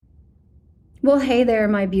Well, hey there,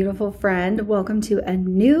 my beautiful friend. Welcome to a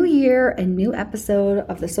new year, a new episode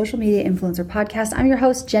of the Social Media Influencer Podcast. I'm your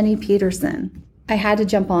host, Jenny Peterson. I had to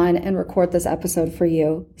jump on and record this episode for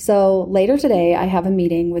you. So later today, I have a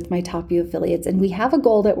meeting with my top few affiliates, and we have a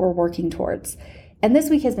goal that we're working towards. And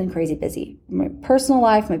this week has been crazy busy. My personal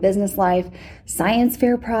life, my business life, science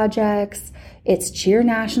fair projects, it's Cheer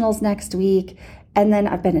Nationals next week. And then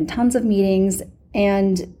I've been in tons of meetings.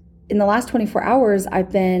 And in the last 24 hours,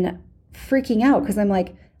 I've been freaking out because I'm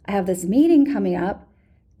like, I have this meeting coming up.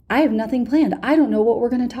 I have nothing planned. I don't know what we're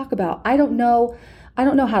going to talk about. I don't know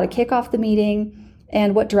how to kick off the meeting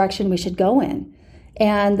and what direction we should go in.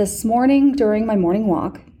 And this morning during my morning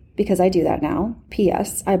walk, because I do that now,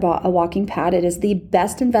 P.S., I bought a walking pad. It is the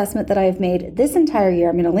best investment that I have made this entire year.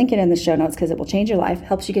 I'm going to link it in the show notes because it will change your life,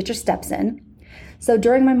 helps you get your steps in. So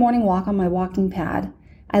during my morning walk on my walking pad,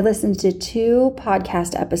 I listened to 2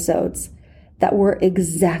 podcast episodes that were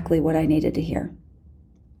exactly what I needed to hear.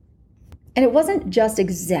 And it wasn't just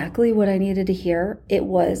exactly what I needed to hear. It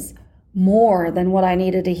was more than what I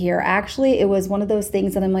needed to hear. Actually, it was one of those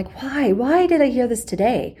things that I'm like, why? Why did I hear this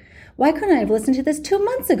today? Why couldn't I have listened to this 2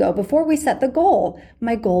 months ago before we set the goal?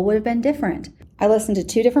 My goal would have been different. I listened to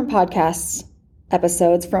 2 different podcasts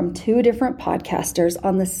episodes from 2 different podcasters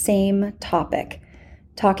on the same topic,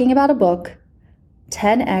 talking about a book,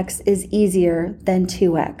 10x is easier than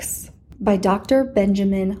 2x. By Dr.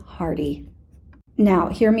 Benjamin Hardy. Now,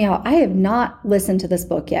 hear me out. I have not listened to this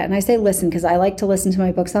book yet. And I say listen because I like to listen to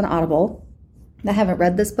my books on Audible. I haven't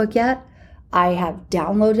read this book yet. I have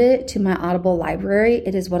downloaded it to my Audible library.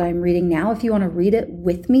 It is what I'm reading now. If you want to read it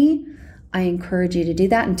with me, I encourage you to do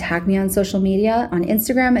that and tag me on social media. On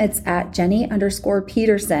Instagram, it's at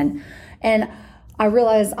Jenny_Peterson. And I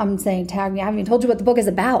realize I'm saying tag me. I haven't even told you what the book is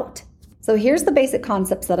about. So here's the basic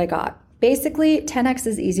concepts that I got. Basically, 10x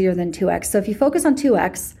is easier than 2x. So if you focus on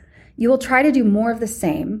 2x, you will try to do more of the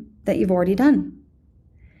same that you've already done.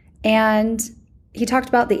 And he talked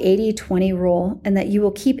about the 80-20 rule and that you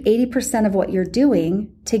will keep 80% of what you're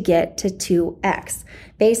doing to get to 2x.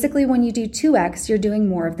 Basically, when you do 2x, you're doing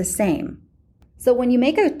more of the same. So when you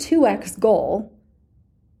make a 2x goal,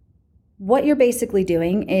 what you're basically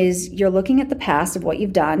doing is you're looking at the past of what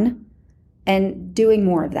you've done and doing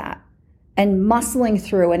more of that. And muscling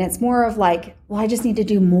through. And it's more of like, well, I just need to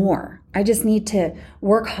do more. I just need to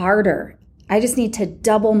work harder. I just need to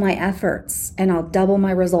double my efforts and I'll double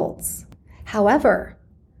my results. However,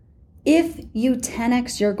 if you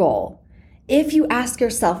 10x your goal, if you ask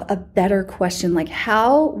yourself a better question, like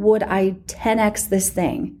how would I 10x this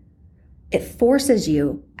thing? It forces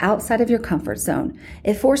you outside of your comfort zone.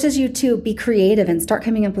 It forces you to be creative and start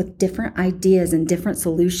coming up with different ideas and different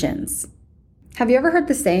solutions. Have you ever heard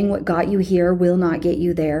the saying, what got you here will not get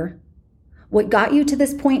you there? What got you to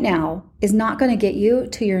this point now is not going to get you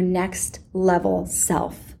to your next level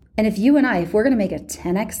self. And if we're going to make a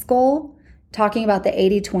 10x goal, talking about the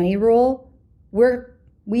 80-20 rule,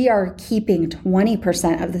 we are keeping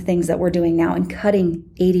 20% of the things that we're doing now and cutting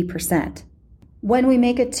 80%. When we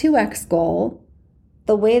make a 2x goal,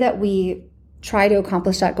 the way that we try to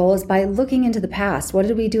accomplish that goal is by looking into the past. What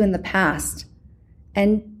did we do in the past?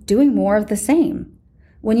 And doing more of the same.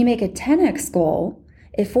 When you make a 10x goal,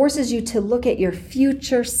 it forces you to look at your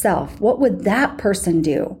future self. What would that person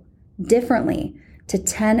do differently to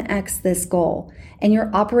 10x this goal? And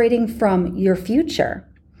you're operating from your future.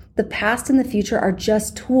 The past and the future are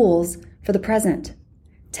just tools for the present.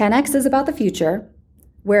 10x is about the future,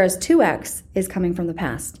 whereas 2x is coming from the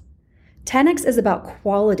past. 10x is about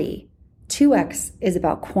quality. 2x is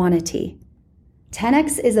about quantity.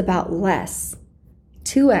 10x is about less.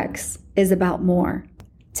 2x is about more.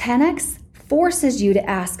 10x forces you to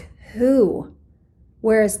ask who,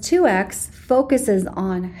 whereas 2x focuses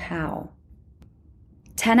on how.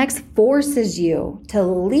 10x forces you to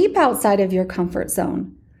leap outside of your comfort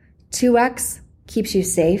zone. 2x keeps you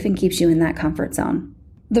safe and keeps you in that comfort zone.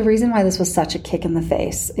 The reason why this was such a kick in the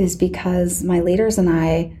face is because my leaders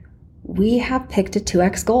and we have picked a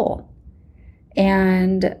 2x goal.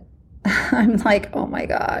 And I'm like, oh my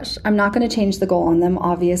gosh, I'm not going to change the goal on them,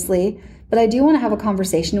 obviously, but I do want to have a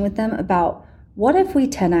conversation with them about what if we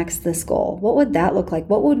 10x this goal? What would that look like?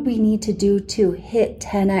 What would we need to do to hit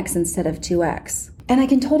 10x instead of 2x? And I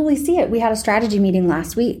can totally see it. We had a strategy meeting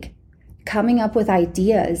last week, coming up with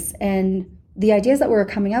ideas, and the ideas that we were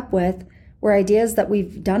coming up with were ideas that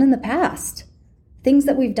we've done in the past, things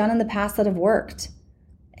that we've done in the past that have worked.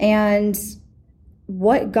 And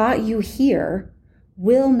what got you here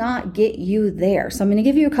will not get you there. So I'm going to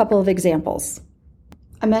give you a couple of examples.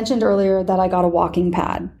 I mentioned earlier that I got a walking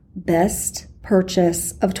pad. Best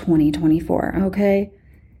purchase of 2024, okay?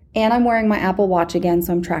 And I'm wearing my Apple Watch again,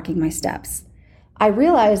 so I'm tracking my steps. I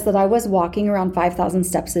realized that I was walking around 5,000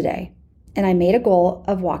 steps a day, and I made a goal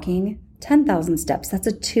of walking 10,000 steps. That's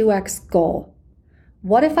a 2x goal.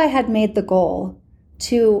 What if I had made the goal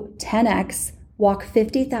to 10x walk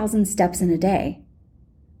 50,000 steps in a day?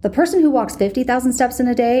 The person who walks 50,000 steps in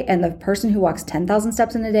a day and the person who walks 10,000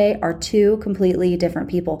 steps in a day are two completely different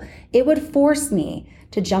people. It would force me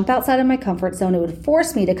to jump outside of my comfort zone. It would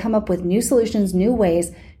force me to come up with new solutions, new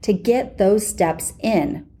ways to get those steps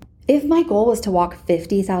in. If my goal was to walk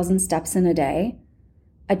 50,000 steps in a day,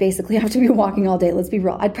 I'd basically have to be walking all day. Let's be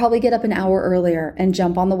real. I'd probably get up an hour earlier and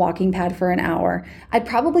jump on the walking pad for an hour. I'd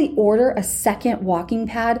probably order a second walking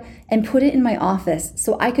pad and put it in my office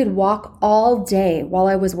so I could walk all day while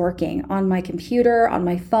I was working on my computer, on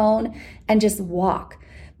my phone, and just walk.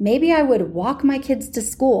 Maybe I would walk my kids to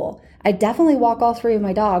school. I'd definitely walk all three of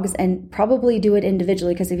my dogs and probably do it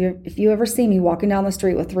individually, because if you ever see me walking down the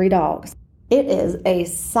street with 3 dogs, it is a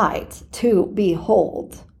sight to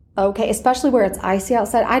behold. Okay, especially where it's icy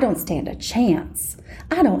outside, I don't stand a chance.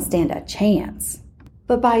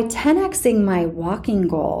 But by 10xing my walking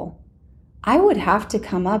goal, I would have to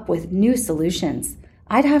come up with new solutions.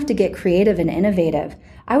 I'd have to get creative and innovative.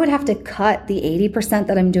 I would have to cut the 80%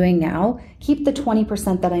 that I'm doing now, keep the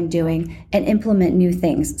 20% that I'm doing, and implement new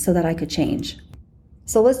things so that I could change.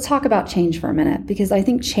 So let's talk about change for a minute, because I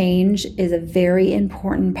think change is a very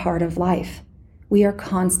important part of life. We are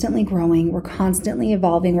constantly growing, we're constantly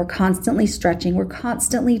evolving, we're constantly stretching, we're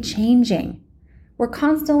constantly changing. We're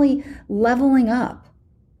constantly leveling up.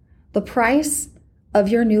 The price of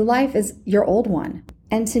your new life is your old one.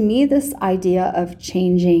 And to me, this idea of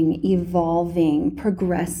changing, evolving,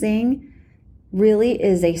 progressing really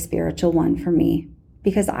is a spiritual one for me,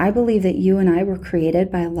 because I believe that you and I were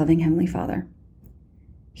created by a loving Heavenly Father.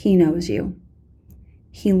 He knows you.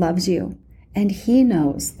 He loves you. And He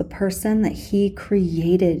knows the person that He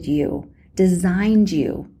created you, designed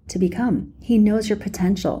you to become. He knows your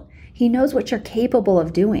potential. He knows what you're capable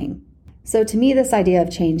of doing. So to me, this idea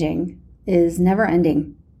of changing is never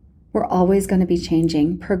ending. We're always going to be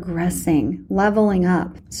changing, progressing, leveling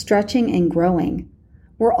up, stretching and growing.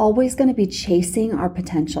 We're always going to be chasing our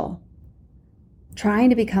potential, trying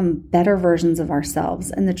to become better versions of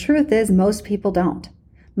ourselves. And the truth is, most people don't.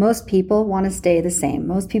 Most people want to stay the same.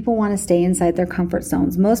 Most people want to stay inside their comfort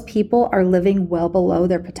zones. Most people are living well below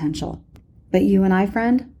their potential. But you and I,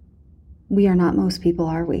 friend, we are not most people,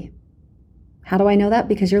 are we? How do I know that?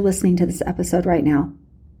 Because you're listening to this episode right now.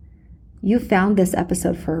 You found this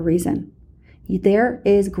episode for a reason. There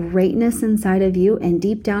is greatness inside of you, and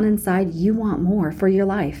deep down inside, you want more for your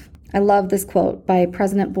life. I love this quote by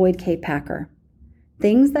President Boyd K. Packer.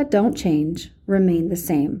 Things that don't change remain the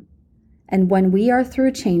same. And when we are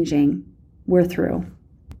through changing, we're through.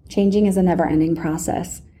 Changing is a never-ending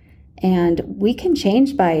process. And we can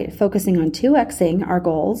change by focusing on 2xing our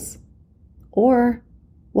goals. Or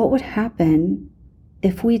what would happen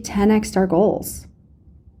if we 10x'd our goals?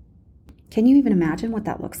 Can you even imagine what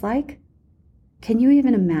that looks like? Can you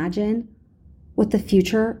even imagine what the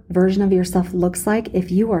future version of yourself looks like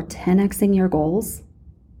if you are 10xing your goals?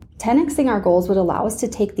 10xing our goals would allow us to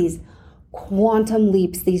take these quantum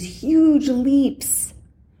leaps, these huge leaps.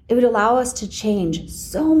 It would allow us to change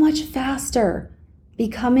so much faster,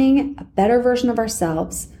 becoming a better version of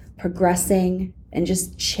ourselves, progressing, and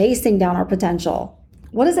just chasing down our potential.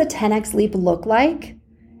 What does a 10x leap look like?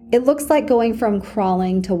 It looks like going from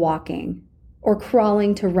crawling to walking or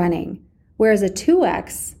crawling to running, whereas a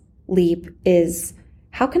 2x leap is,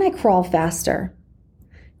 how can I crawl faster?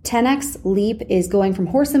 10x leap is going from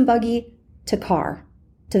horse and buggy to car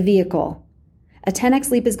to vehicle. A 10x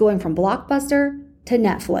leap is going from Blockbuster to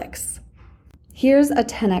Netflix. Here's a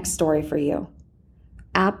 10x story for you.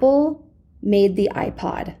 Apple made the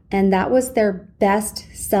iPod, and that was their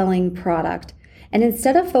best-selling product. And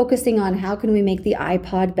instead of focusing on how can we make the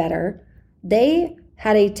iPod better, they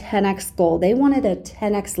had a 10x goal. They wanted a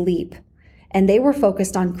 10x leap, and they were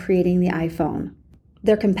focused on creating the iPhone.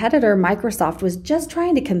 Their competitor, Microsoft, was just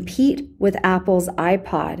trying to compete with Apple's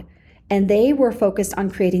iPod, and they were focused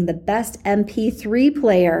on creating the best MP3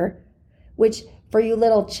 player, which for you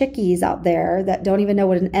little chickies out there that don't even know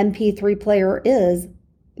what an MP3 player is,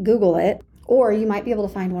 Google it. Or you might be able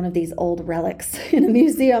to find one of these old relics in a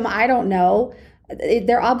museum. I don't know.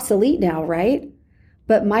 They're obsolete now, right?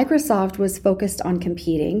 But Microsoft was focused on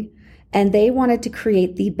competing, and they wanted to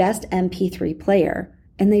create the best MP3 player,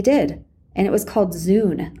 and they did. And it was called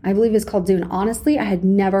Zune. I believe it's called Zune. Honestly, I had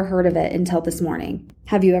never heard of it until this morning.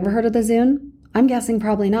 Have you ever heard of the Zune? I'm guessing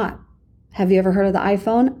probably not. Have you ever heard of the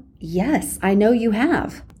iPhone? Yes, I know you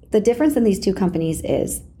have. The difference in these two companies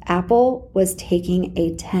is Apple was taking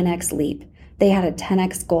a 10x leap. They had a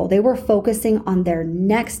 10x goal. They were focusing on their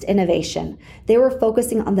next innovation. They were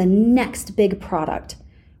focusing on the next big product,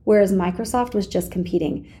 whereas Microsoft was just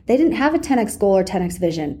competing. They didn't have a 10x goal or 10x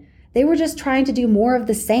vision. They were just trying to do more of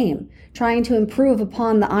the same, trying to improve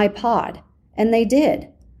upon the iPod, and they did.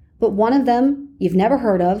 But one of them you've never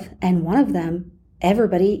heard of, and one of them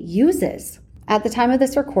everybody uses. At the time of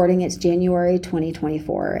this recording, it's January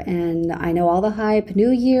 2024, and I know all the hype,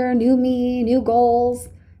 new year, new me, new goals.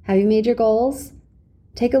 Have you made your goals?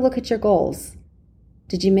 Take a look at your goals.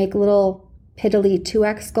 Did you make little piddly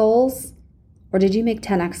 2x goals, or did you make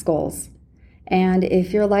 10x goals? And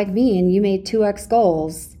if you're like me and you made 2x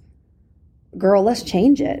goals, girl, let's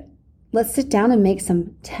change it. Let's sit down and make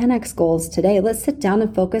some 10x goals today. Let's sit down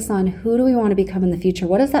and focus on who do we want to become in the future?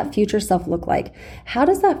 What does that future self look like? How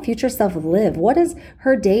does that future self live? What does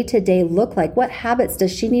her day-to-day look like? What habits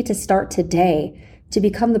does she need to start today to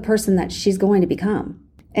become the person that she's going to become?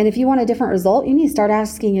 And if you want a different result, you need to start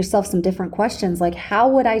asking yourself some different questions like, how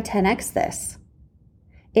would I 10x this?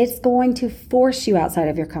 It's going to force you outside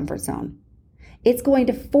of your comfort zone. It's going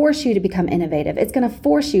to force you to become innovative. It's going to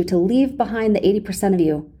force you to leave behind the 80% of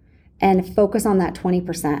you and focus on that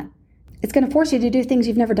 20%. It's going to force you to do things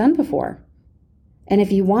you've never done before. And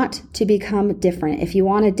if you want to become different, if you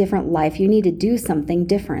want a different life, you need to do something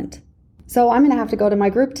different. So I'm going to have to go to my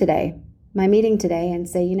group today, my meeting today, and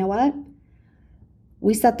say, you know what?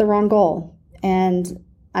 We set the wrong goal. And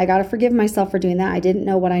I got to forgive myself for doing that. I didn't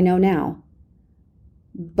know what I know now.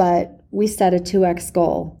 But we set a 2x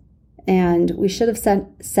goal. And we should have set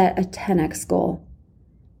a 10x goal,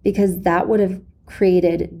 because that would have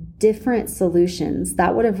created different solutions.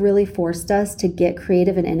 That would have really forced us to get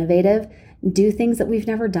creative and innovative, do things that we've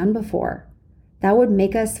never done before. That would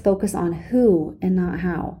make us focus on who and not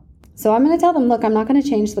how. So I'm going to tell them, look, I'm not going to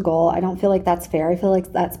change the goal. I don't feel like that's fair. I feel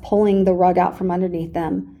like that's pulling the rug out from underneath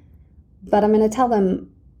them. But I'm going to tell them,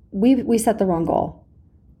 we set the wrong goal.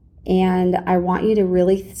 And I want you to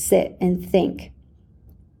really sit and think,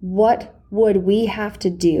 what would we have to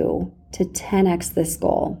do to 10x this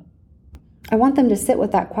goal? I want them to sit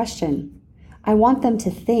with that question. I want them to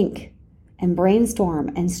think and brainstorm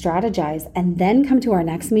and strategize and then come to our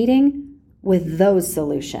next meeting with those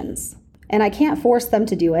solutions. And I can't force them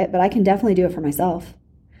to do it, but I can definitely do it for myself.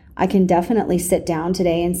 I can definitely sit down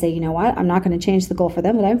today and say, you know what? I'm not going to change the goal for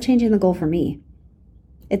them, but I'm changing the goal for me.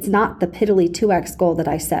 It's not the piddly 2x goal that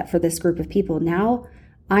I set for this group of people. Now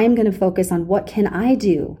I'm going to focus on what can I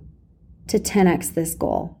do to 10x this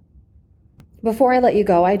goal. Before I let you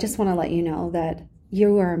go, I just want to let you know that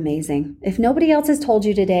you are amazing. If nobody else has told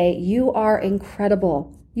you today, you are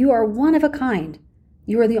incredible. You are one of a kind.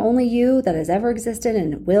 You are the only you that has ever existed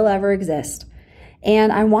and will ever exist.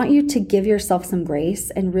 And I want you to give yourself some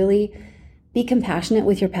grace and really be compassionate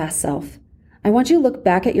with your past self. I want you to look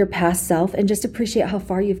back at your past self and just appreciate how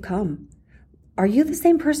far you've come. Are you the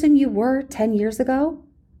same person you were 10 years ago?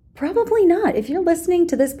 Probably not. If you're listening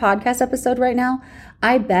to this podcast episode right now,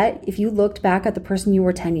 I bet if you looked back at the person you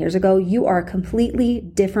were 10 years ago, you are a completely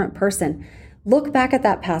different person. Look back at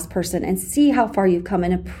that past person and see how far you've come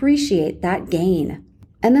and appreciate that gain.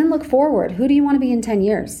 And then look forward. Who do you want to be in 10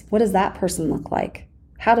 years? What does that person look like?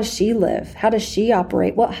 How does she live? How does she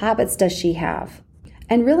operate? What habits does she have?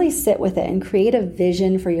 And really sit with it and create a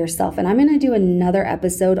vision for yourself. And I'm going to do another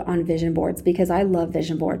episode on vision boards because I love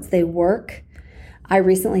vision boards. They work. I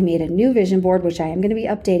recently made a new vision board, which I am going to be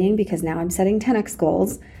updating because now I'm setting 10x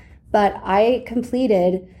goals. But I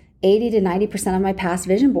completed 80 to 90% of my past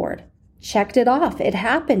vision board. Checked it off. It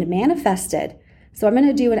happened, manifested. So I'm going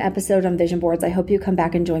to do an episode on vision boards. I hope you come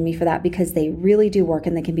back and join me for that because they really do work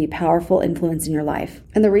and they can be a powerful influence in your life.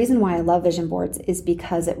 And the reason why I love vision boards is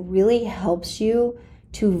because it really helps you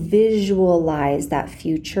to visualize that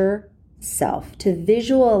future self, to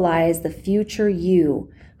visualize the future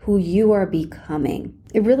you, who you are becoming.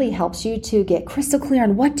 It really helps you to get crystal clear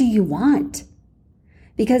on what do you want?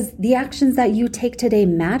 Because the actions that you take today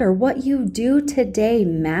matter. What you do today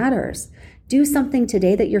matters. Do something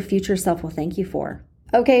today that your future self will thank you for.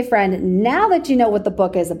 Okay, friend, now that you know what the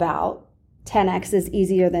book is about, 10x is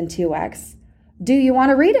easier than 2x, do you want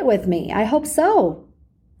to read it with me? I hope so.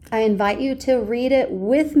 I invite you to read it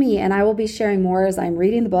with me, and I will be sharing more as I'm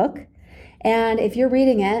reading the book. And if you're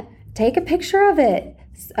reading it, take a picture of it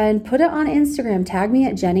and put it on Instagram. Tag me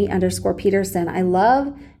at Jenny_Peterson. I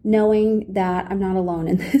love knowing that I'm not alone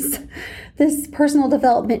in this personal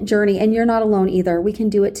development journey, and you're not alone either. We can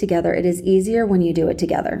do it together. It is easier when you do it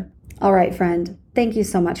together. All right, friend, thank you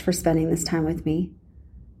so much for spending this time with me.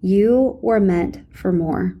 You were meant for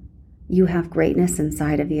more. You have greatness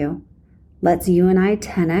inside of you. Let's you and I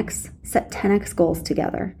set 10x goals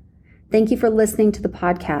together. Thank you for listening to the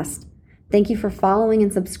podcast. Thank you for following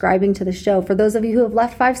and subscribing to the show. For those of you who have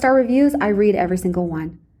left 5-star reviews, I read every single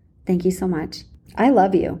one. Thank you so much. I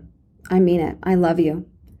love you. I mean it. I love you.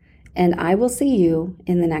 And I will see you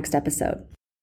in the next episode.